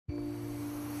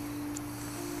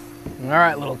All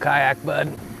right, little kayak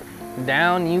bud,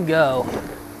 down you go.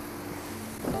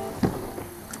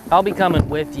 I'll be coming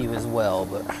with you as well,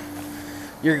 but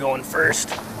you're going first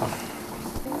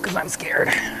because I'm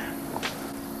scared.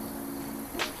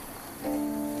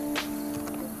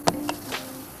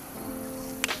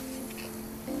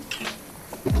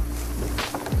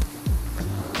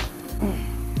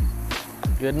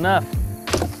 Good enough.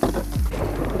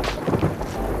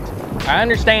 I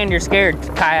understand you're scared,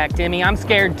 Kayak Timmy. I'm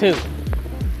scared too.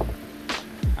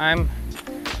 I'm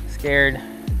scared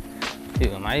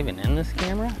too. Am I even in this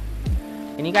camera?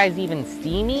 Can you guys even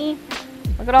see me?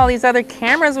 Look at all these other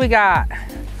cameras we got.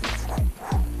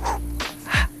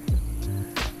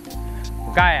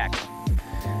 Kayak.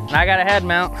 And I got a head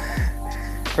mount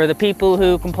for the people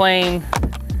who complain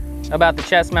about the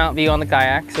chest mount view on the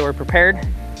kayak. So we're prepared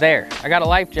there. I got a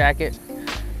life jacket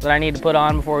that I need to put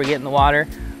on before we get in the water.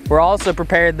 We're also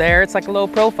prepared there. It's like a low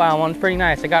profile one. It's pretty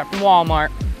nice. I got it from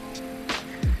Walmart.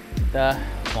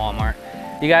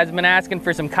 You guys have been asking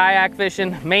for some kayak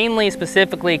fishing, mainly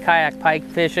specifically kayak pike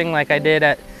fishing like I did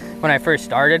when I first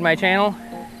started my channel.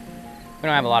 We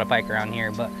don't have a lot of pike around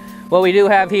here, but what we do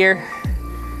have here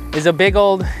is a big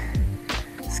old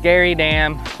scary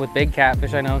dam with big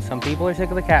catfish. I know some people are sick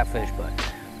of the catfish, but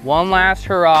one last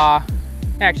hurrah.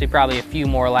 Actually, probably a few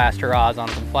more last hurrahs on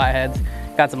some flatheads.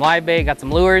 Got some live bait, got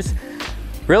some lures.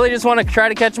 Really just want to try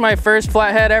to catch my first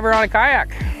flathead ever on a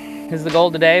kayak is the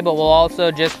goal today, but we'll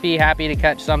also just be happy to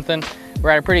catch something.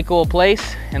 We're at a pretty cool place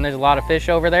and there's a lot of fish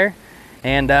over there.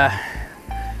 And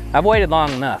I've waited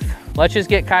long enough. Let's just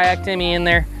get Kayak Timmy in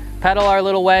there, pedal our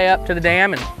little way up to the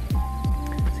dam and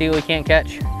see what we can't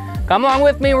catch. Come along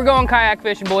with me, we're going kayak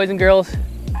fishing, boys and girls.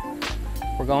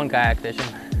 We're going kayak fishing,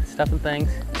 stuffing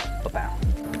things. Ba-pow.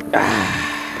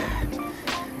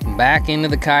 Back into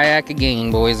the kayak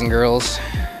again, boys and girls.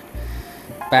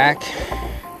 Back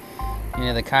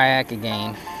into the kayak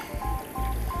again.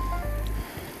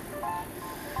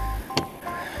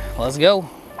 Let's go.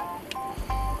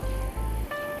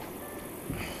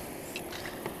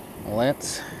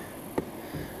 Let's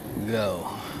go.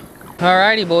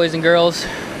 Alrighty, boys and girls.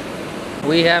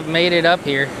 We have made it up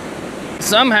here.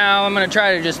 Somehow I'm gonna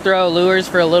try to just throw lures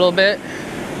for a little bit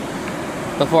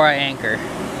before I anchor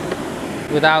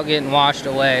without getting washed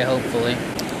away, hopefully.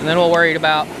 And then we'll worry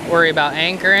about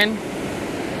anchoring,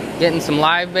 getting some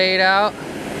live bait out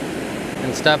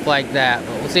and stuff like that.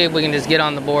 But we'll see if we can just get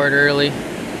on the board early.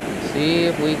 See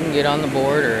if we can get on the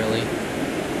board early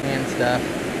and stuff.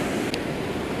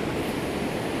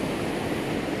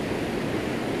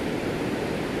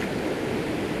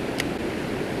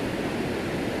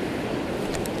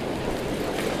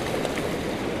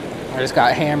 I just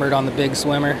got hammered on the big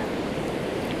swimmer.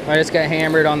 I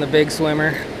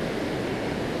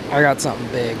got something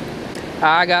big.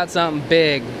 I got something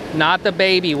big. Not the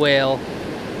baby whale.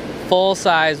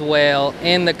 Full-size whale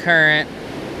in the current.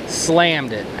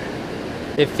 Slammed it.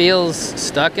 It feels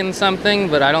stuck in something,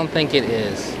 but I don't think it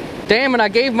is. Damn it, I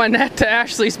gave my net to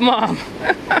Ashley's mom.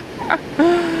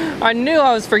 I knew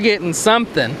I was forgetting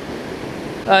something.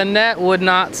 A net would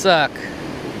not suck.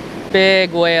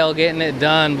 Big whale getting it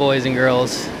done, boys and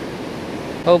girls.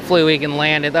 Hopefully we can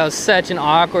land it. That was such an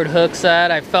awkward hook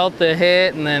set. I felt the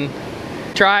hit and then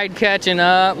tried catching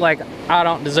up. Like, I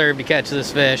don't deserve to catch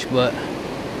this fish, but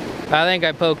I think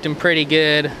I poked him pretty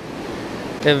good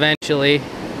eventually.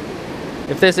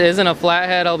 If this isn't a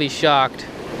flathead, I'll be shocked.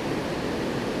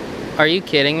 Are you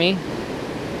kidding me?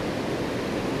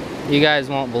 You guys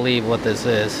won't believe what this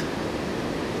is.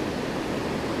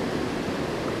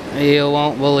 You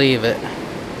won't believe it.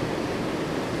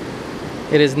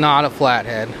 It is not a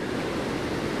flathead.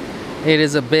 It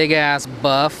is a big ass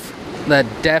buff that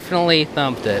definitely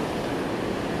thumped it.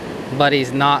 But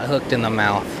he's not hooked in the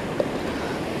mouth.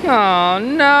 Oh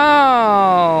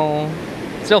no!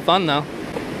 Still fun though.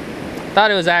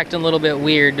 Thought it was acting a little bit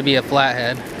weird to be a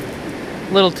flathead.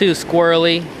 A little too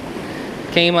squirrely.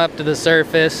 Came up to the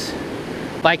surface.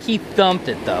 Like he thumped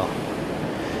it though.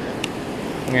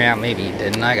 Yeah, maybe he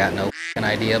didn't. I got no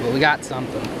idea, but we got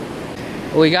something.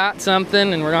 We got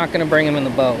something, and we're not gonna bring him in the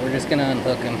boat. We're just gonna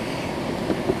unhook him.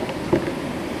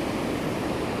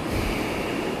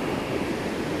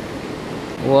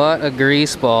 What a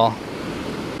grease ball.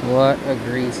 What a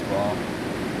grease ball.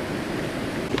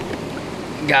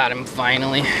 Got him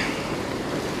finally.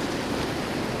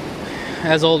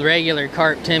 As old regular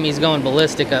carp Timmy's going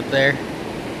ballistic up there.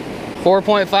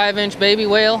 4.5-inch baby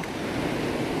whale.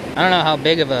 I don't know how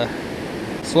big of a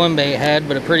swim bait head,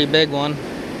 but a pretty big one.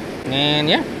 And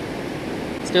yeah,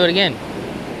 let's do it again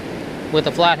with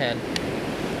a flathead.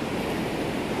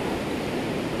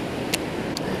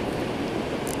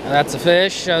 That's a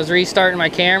fish. I was restarting my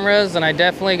cameras and I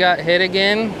definitely got hit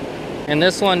again. And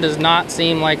this one does not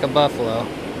seem like a buffalo.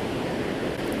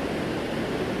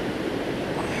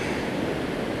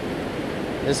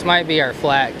 This might be our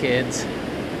flat, kids.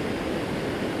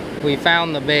 We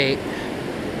found the bait.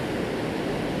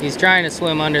 He's trying to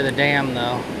swim under the dam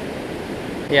though.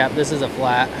 Yeah, this is a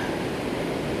flat.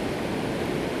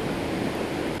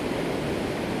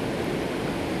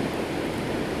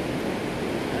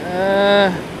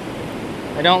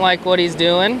 I don't like what he's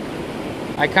doing.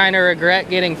 I kind of regret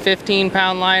getting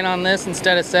 15-pound line on this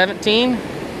instead of 17.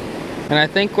 And I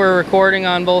think we're recording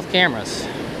on both cameras.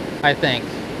 I think.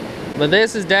 But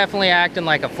this is definitely acting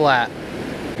like a flat.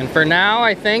 And for now,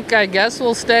 I guess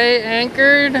we'll stay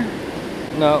anchored.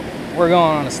 No, we're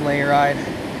going on a sleigh ride.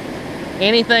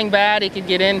 Anything bad he could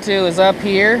get into is up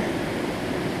here.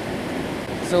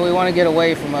 So we want to get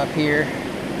away from up here,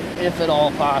 if at all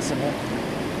possible.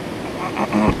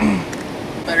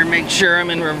 Better make sure I'm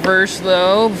in reverse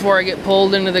though before I get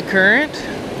pulled into the current.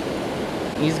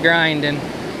 He's grinding.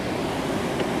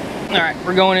 All right,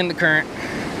 we're going in the current.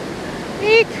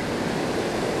 Eek.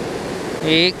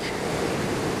 Eek.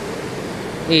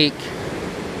 Eek.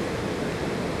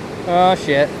 Oh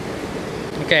shit.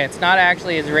 Okay, it's not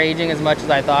actually as raging as much as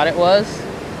I thought it was.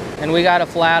 And we got a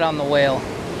flat on the whale.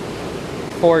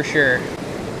 For sure.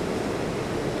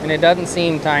 And it doesn't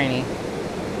seem tiny.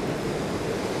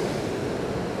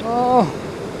 Oh.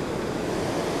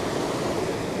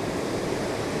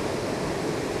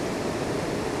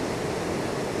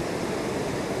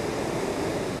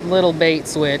 Little bait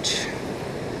switch.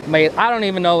 Mate, I don't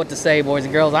even know what to say, boys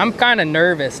and girls. I'm kind of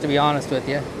nervous, to be honest with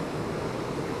you.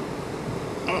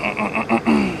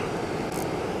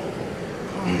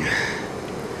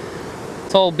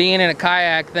 This whole being in a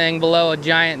kayak thing below a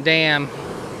giant dam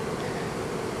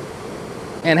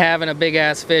and having a big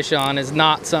ass fish on is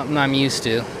not something I'm used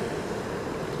to.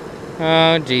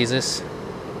 Oh Jesus.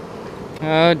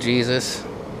 Oh Jesus.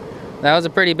 That was a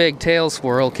pretty big tail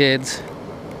swirl, kids.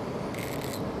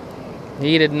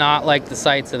 He did not like the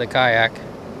sights of the kayak.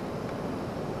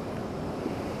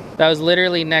 That was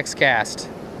literally next cast.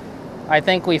 I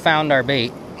think we found our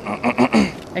bait.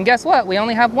 And guess what? We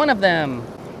only have one of them.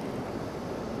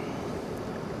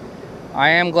 I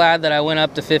am glad that I went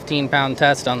up to 15-pound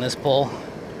test on this pole.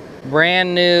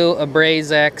 Brand new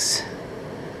Abrase X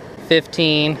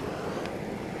 15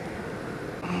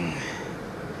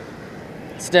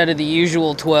 instead of the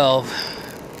usual 12.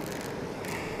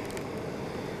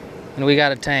 And we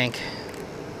got a tank.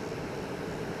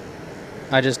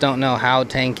 I just don't know how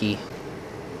tanky.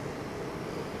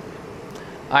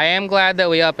 I am glad that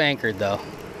we up anchored though.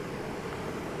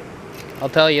 I'll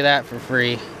tell you that for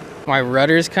free. My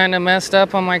rudder's kind of messed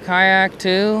up on my kayak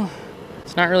too.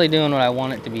 It's not really doing what I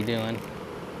want it to be doing.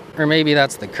 Or maybe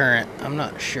that's the current, I'm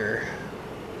not sure.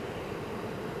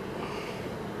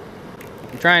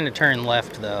 I'm trying to turn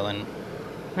left though, and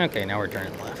okay, now we're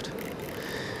turning left.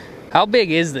 How big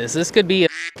is this? This could be a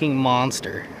fucking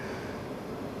monster.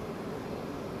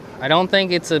 I don't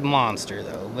think it's a monster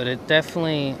though, but it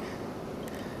definitely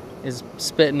is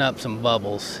spitting up some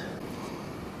bubbles.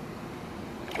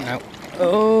 Now,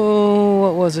 oh,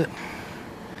 what was it?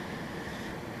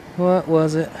 What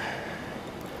was it?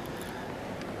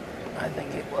 I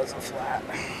think it was a flat.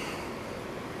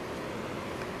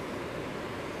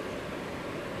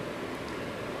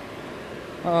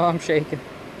 Oh, I'm shaking.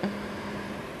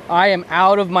 I am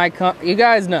out of my you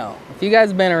guys know. If you guys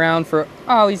have been around for,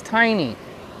 oh, he's tiny.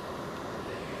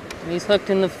 And he's hooked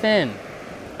in the fin.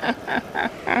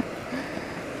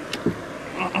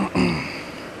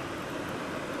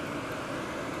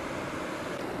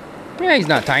 Yeah, he's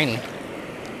not tiny,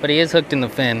 but he is hooked in the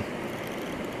fin.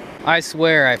 I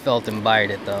swear I felt him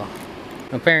bite it though.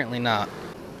 Apparently not.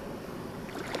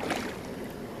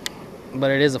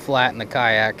 But it is a flat in the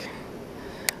kayak.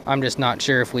 I'm just not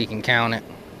sure if we can count it.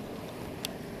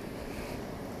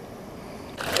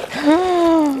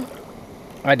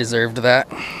 I deserved that.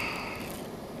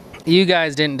 You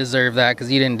guys didn't deserve that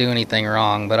because you didn't do anything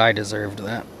wrong, but I deserved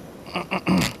that.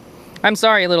 I'm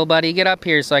sorry, little buddy. Get up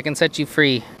here so I can set you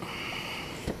free.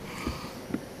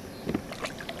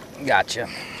 Gotcha.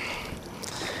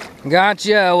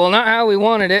 Gotcha. Well, not how we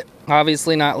wanted it.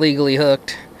 Obviously not legally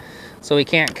hooked. So we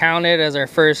can't count it as our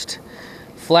first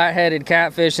flat-headed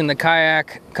catfish in the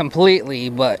kayak completely,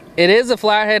 but it is a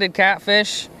flat-headed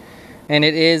catfish and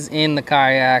it is in the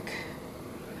kayak.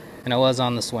 And it was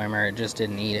on the swimmer, it just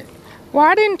didn't eat it.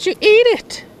 Why didn't you eat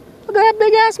it? Look at that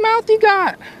big ass mouth you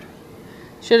got.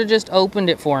 Should have just opened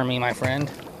it for me, my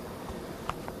friend.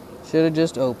 Should have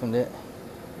just opened it.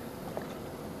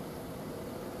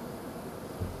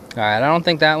 All right, I don't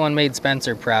think that one made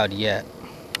Spencer proud yet.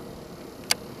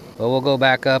 But we'll go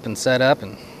back up and set up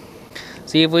and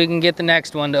see if we can get the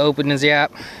next one to open his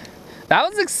yap. That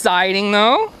was exciting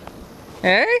though.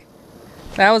 Hey?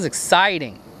 That was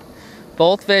exciting.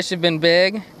 Both fish have been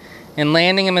big and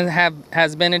landing them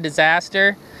has been a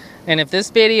disaster. And if this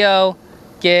video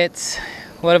gets,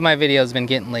 what have my videos been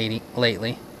getting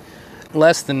lately?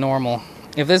 Less than normal.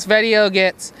 If this video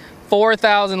gets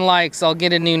 4,000 likes, I'll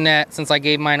get a new net since I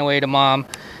gave mine away to Mom.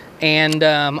 And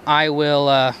I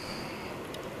will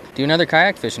do another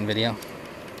kayak fishing video.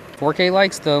 4K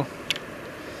likes though.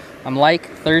 I'm like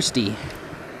thirsty.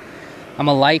 I'm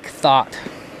a like thought.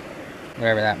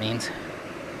 Whatever that means.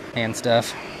 And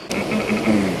stuff.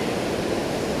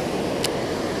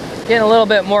 Getting a little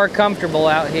bit more comfortable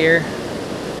out here.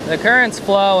 The current's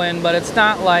flowing, but it's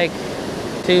not like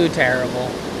too terrible.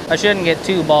 I shouldn't get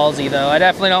too ballsy though. I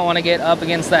definitely don't want to get up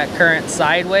against that current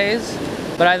sideways.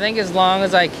 But I think as long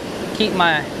as I keep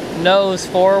my nose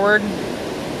forward,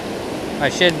 I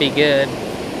should be good.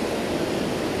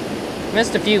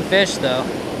 Missed a few fish though.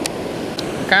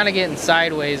 I'm kind of getting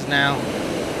sideways now.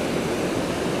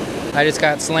 I just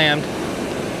got slammed.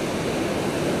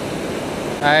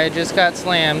 I just got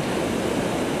slammed.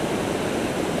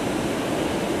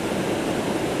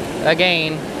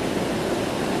 Again.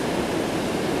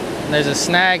 And there's a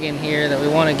snag in here that we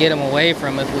want to get him away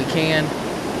from if we can.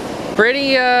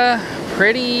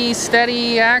 Pretty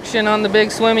steady action on the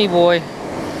big swimmy boy.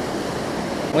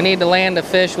 We need to land a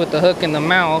fish with the hook in the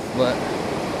mouth, but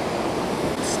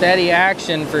steady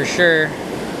action for sure.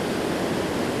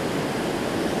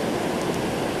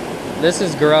 This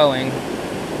is growing.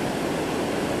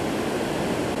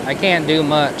 I can't do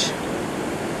much.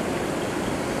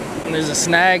 And there's a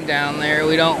snag down there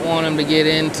we don't want him to get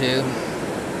into.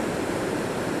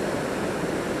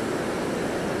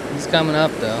 He's coming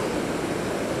up though.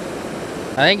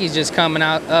 I think he's just coming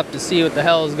up to see what the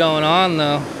hell is going on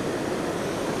though.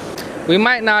 We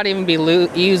might not even be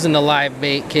using the live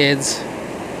bait, kids,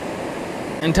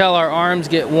 until our arms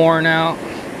get worn out.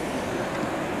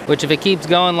 Which if it keeps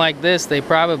going like this, they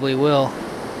probably will.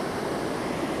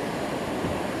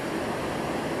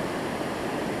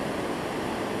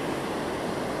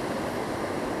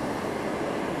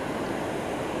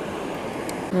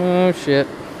 Oh shit.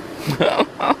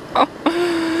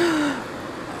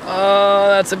 Oh,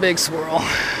 that's a big swirl.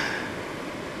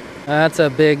 That's a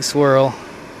big swirl.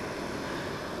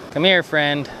 Come here,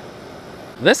 friend.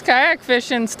 This kayak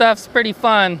fishing stuff's pretty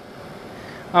fun.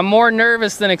 I'm more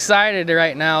nervous than excited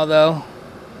right now, though.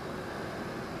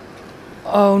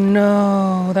 Oh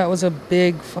no, that was a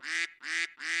big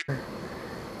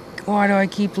Why do I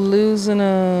keep losing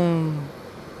them?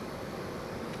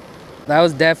 That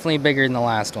was definitely bigger than the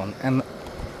last one, and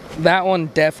that one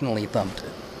definitely thumped it.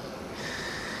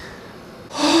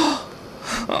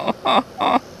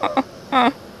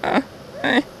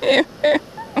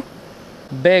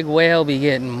 Big whale be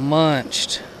getting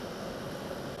munched.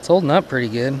 It's holding up pretty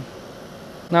good.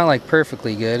 Not like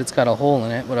perfectly good, it's got a hole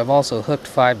in it, but I've also hooked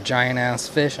 5 giant ass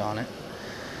fish on it.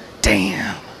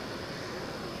 Damn.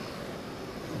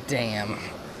 Damn.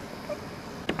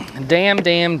 Damn,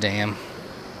 damn, damn.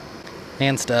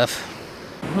 And stuff.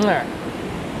 Alright.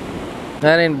 I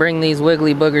didn't bring these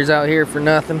wiggly boogers out here for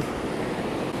nothing.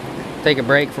 Take a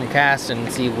break from casting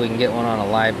and see if we can get one on a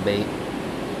live bait.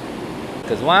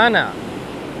 Because why not?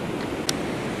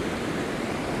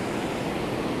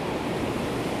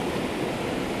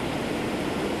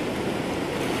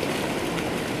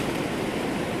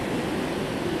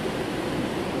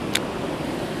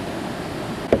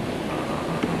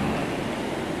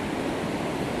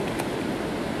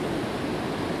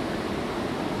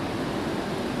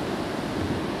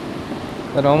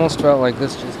 It almost felt like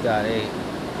this just got ate.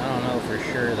 I don't know for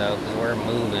sure though, because we're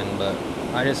moving, but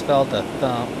I just felt a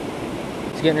thump.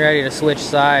 It's getting ready to switch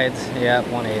sides. Yep,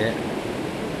 one ate it.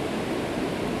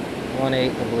 One ate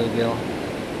the bluegill.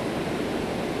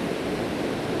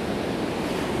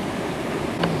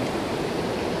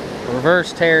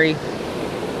 Reverse Terry.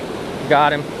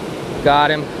 Got him.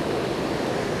 Got him.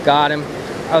 Got him.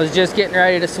 I was just getting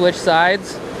ready to switch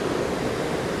sides,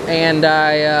 and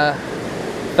I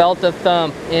felt a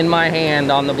thump in my hand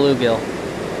on the bluegill.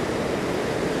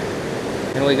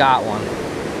 And we got one.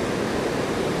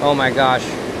 Oh my gosh.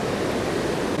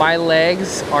 My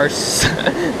legs are,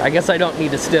 I guess I don't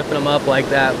need to stiffen them up like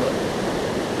that,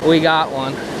 but we got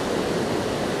one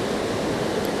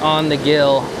on the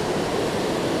gill.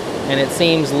 And it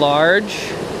seems large,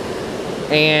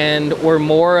 and we're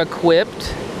more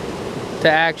equipped to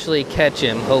actually catch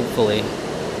him, hopefully.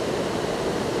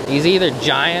 He's either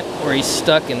giant or he's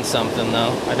stuck in something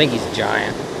though. I think he's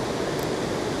giant.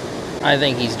 I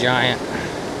think he's giant.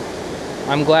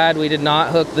 I'm glad we did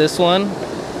not hook this one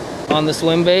on the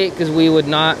swim bait because we would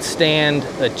not stand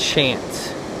a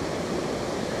chance.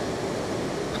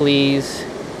 Please,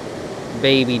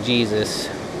 baby Jesus.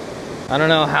 I don't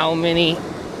know how many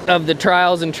of the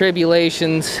trials and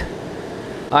tribulations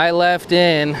I left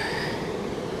in,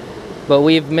 but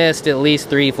we've missed at least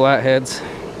 3 flatheads.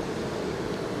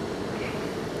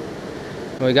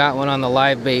 We got one on the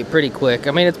live bait pretty quick.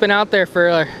 I mean, it's been out there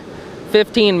for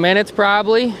 15 minutes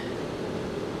probably.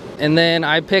 And then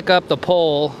I pick up the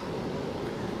pole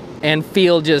and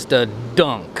feel just a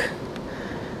dunk.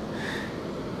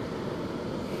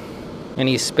 And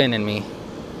he's spinning me.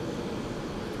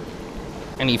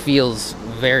 And he feels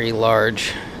very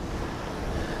large.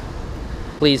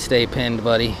 Please stay pinned,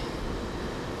 buddy.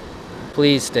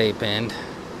 Please stay pinned.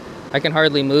 I can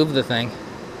hardly move the thing.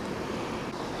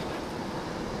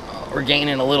 Oh, we're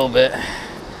gaining a little bit.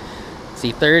 Is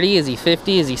he 30? Is he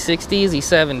 50? Is he 60? Is he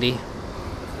 70?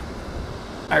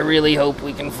 I really hope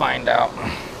we can find out.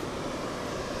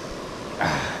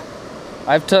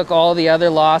 I've took all the other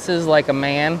losses like a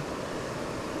man,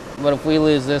 but if we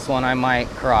lose this one, I might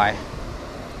cry.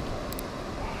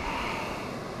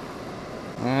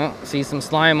 Oh, see some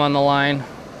slime on the line.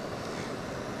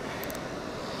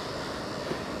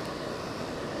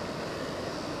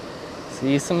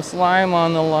 See some slime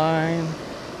on the line.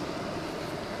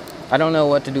 I don't know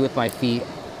what to do with my feet,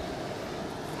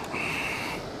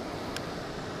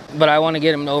 but I want to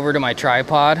get him over to my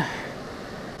tripod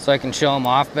so I can show him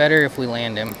off better if we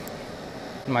land him.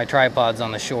 My tripod's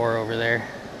on the shore over there.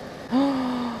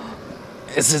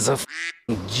 This is a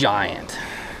giant.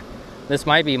 This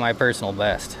might be my personal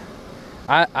best.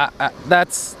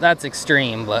 That's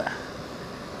extreme, but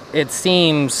it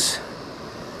seems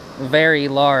very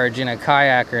large in a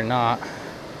kayak or not.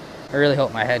 I really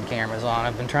hope my head camera's on.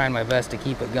 I've been trying my best to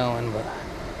keep it going, but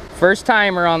first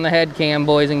timer on the head cam,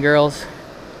 boys and girls.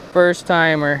 First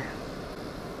timer.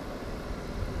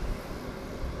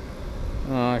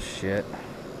 Oh shit.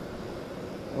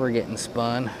 We're getting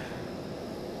spun.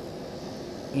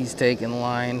 He's taking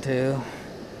line too.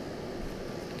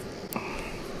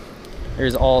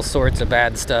 There's all sorts of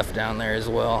bad stuff down there as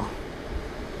well.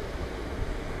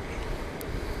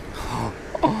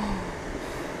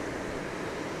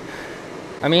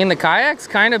 I mean, the kayak's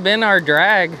kind of been our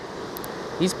drag.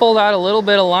 He's pulled out a little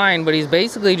bit of line, but he's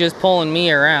basically just pulling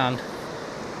me around.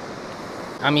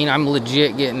 I mean, I'm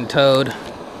legit getting towed.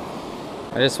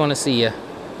 I just want to see you,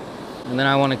 and then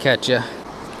I want to catch you.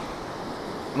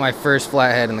 My first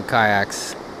flathead in the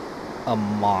kayak's a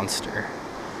monster.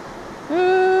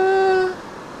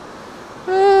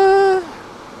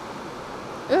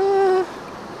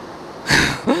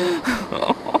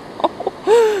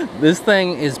 This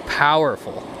thing is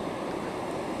powerful.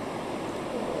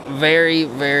 Very,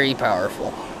 very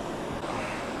powerful.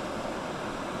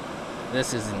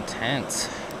 This is intense.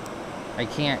 I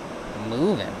can't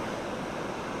move him.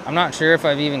 I'm not sure if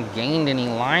I've even gained any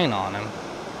line on him.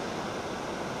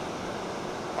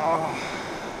 Oh.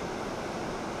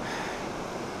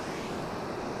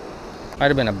 Might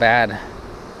have been a bad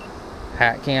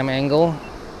hat cam angle,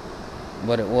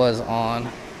 but it was on.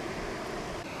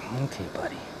 Okay,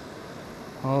 buddy.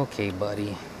 Okay,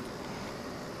 buddy.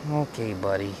 Okay,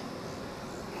 buddy.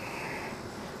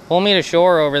 Pull me to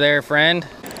shore over there, friend.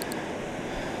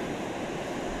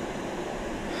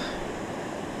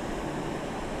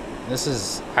 This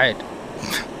is...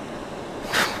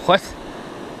 What?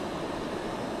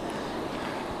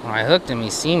 When I hooked him, he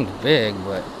seemed big,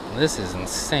 but this is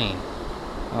insane.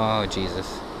 Oh,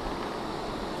 Jesus.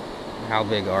 How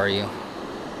big are you?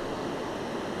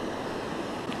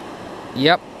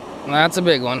 Yep, that's a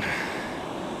big one.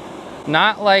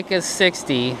 Not like a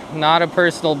 60, not a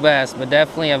personal best, but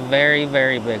definitely a very,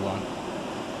 very big one.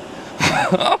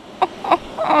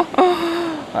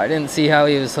 I didn't see how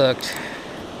he was hooked.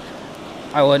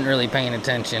 I wasn't really paying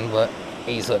attention, but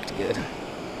he's hooked good.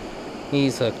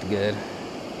 He's hooked good.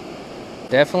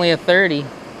 Definitely a 30,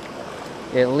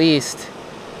 at least.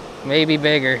 Maybe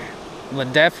bigger,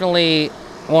 but definitely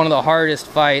one of the hardest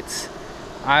fights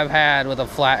I've had with a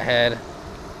flathead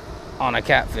on a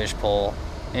catfish pole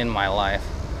in my life.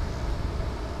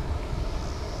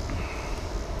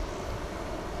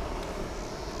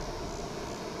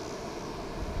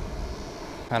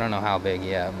 I don't know how big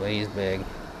yet, but he's big.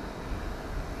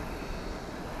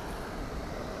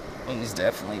 He's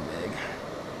definitely big.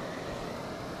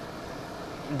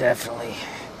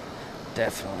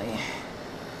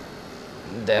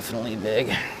 Definitely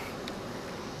big.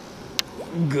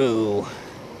 Goo.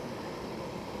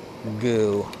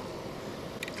 Goo.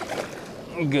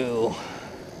 Goo.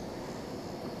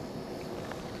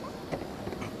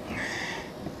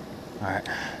 All right.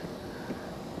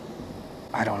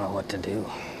 I don't know what to do.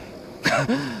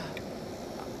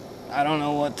 I don't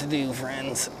know what to do,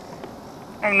 friends.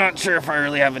 I'm not sure if I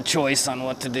really have a choice on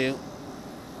what to do.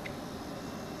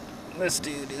 This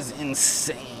dude is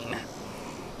insane.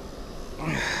 All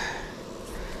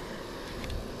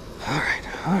right,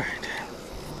 all right.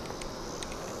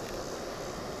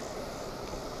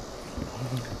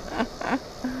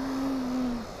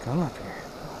 Come up here.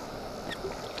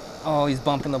 Oh, he's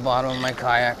bumping the bottom of my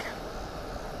kayak.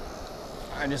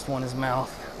 I just want his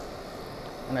mouth,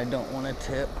 and I don't want to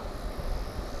tip.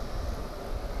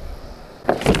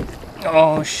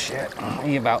 Oh shit,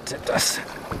 he about tipped us.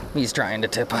 He's trying to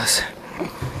tip us.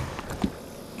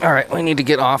 All right, we need to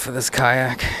get off of this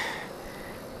kayak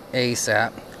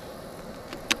ASAP.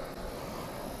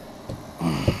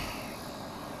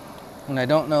 And I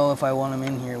don't know if I want him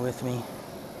in here with me.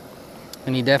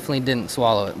 And he definitely didn't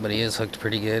swallow it, but he is hooked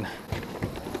pretty good.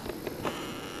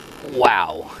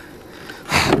 Wow.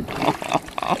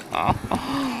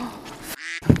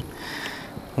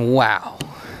 Wow.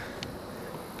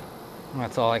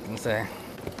 That's all I can say.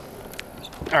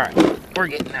 All right, we're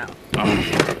getting out.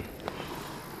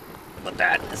 But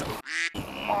that is a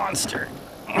monster.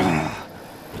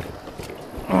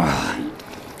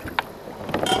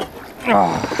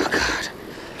 Oh, God.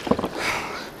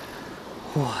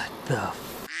 What the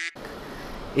f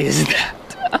is that?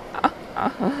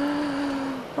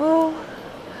 Oh,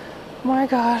 my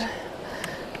God.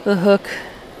 The hook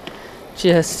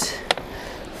just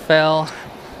fell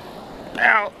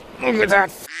out. Look at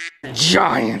that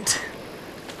giant.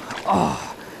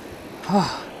 Oh,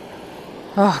 oh,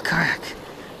 oh, kayak.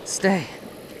 Stay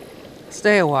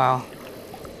a while.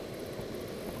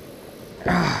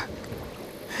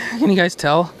 Can you guys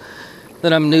tell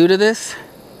that I'm new to this?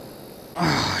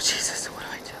 Oh, Jesus, what do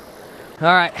I do?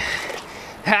 All right,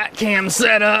 hat cam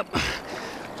set up.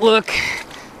 Look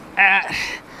at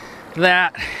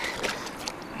that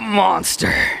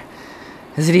monster.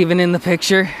 Is it even in the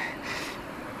picture?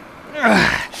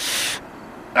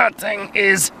 That thing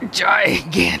is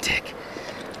gigantic.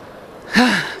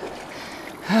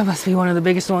 That must be one of the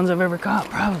biggest ones I've ever caught,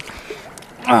 probably.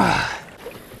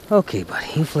 Okay, buddy,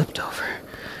 you flipped over.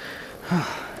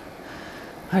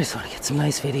 I just want to get some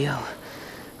nice video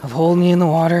of holding you in the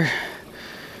water,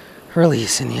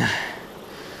 releasing you.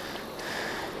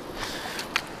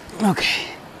 Okay,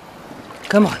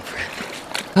 come on, friend.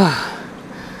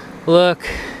 Look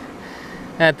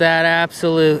at that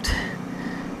absolute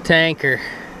tanker.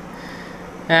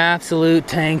 Absolute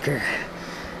tanker.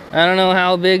 I don't know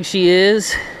how big she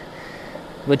is,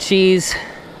 but she's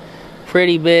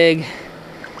pretty big,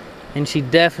 and she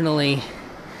definitely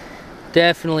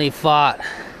fought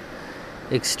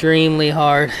extremely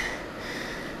hard.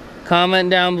 Comment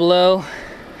down below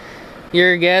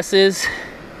your guesses.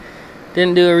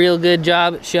 Didn't do a real good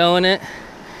job at showing it,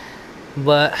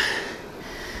 but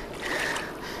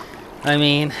I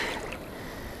mean,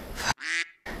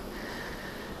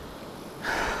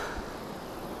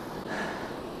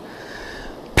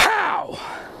 pow!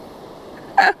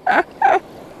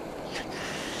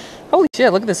 Holy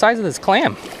shit, look at the size of this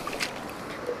clam.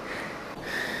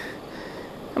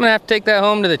 I'm gonna have to take that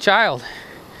home to the child.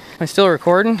 Am I still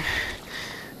recording?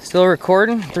 Still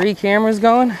recording, 3 cameras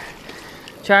going.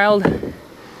 Child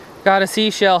got a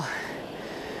seashell.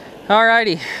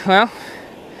 Alrighty, well,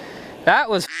 that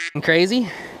was crazy.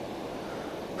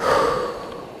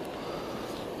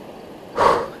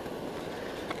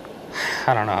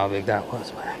 I don't know how big that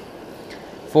was, but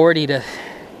 40 to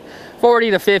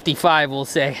 55, we'll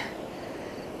say.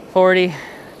 40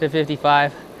 to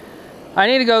 55. I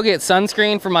need to go get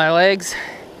sunscreen for my legs.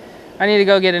 I need to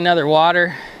go get another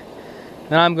water.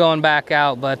 Then I'm going back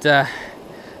out, but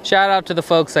shout out to the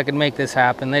folks that could make this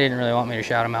happen. They didn't really want me to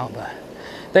shout them out, but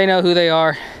they know who they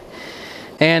are.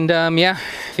 And yeah,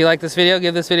 if you like this video,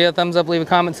 give this video a thumbs up, leave a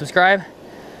comment, subscribe.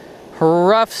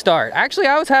 Rough start. Actually,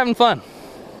 I was having fun.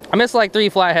 I missed like 3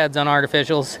 flatheads on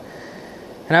artificials,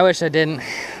 and I wish I didn't.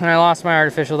 And I lost my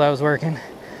artificial that was working.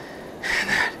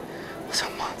 That was a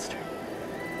monster.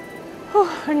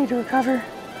 Oh, I need to recover,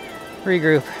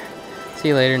 regroup. See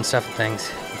you later and stuff and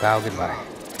things. Bow goodbye.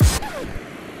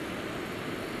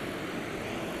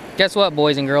 Guess what,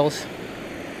 boys and girls?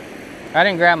 I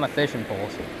didn't grab my fishing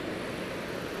poles.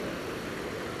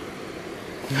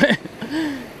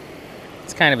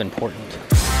 It's kind of important.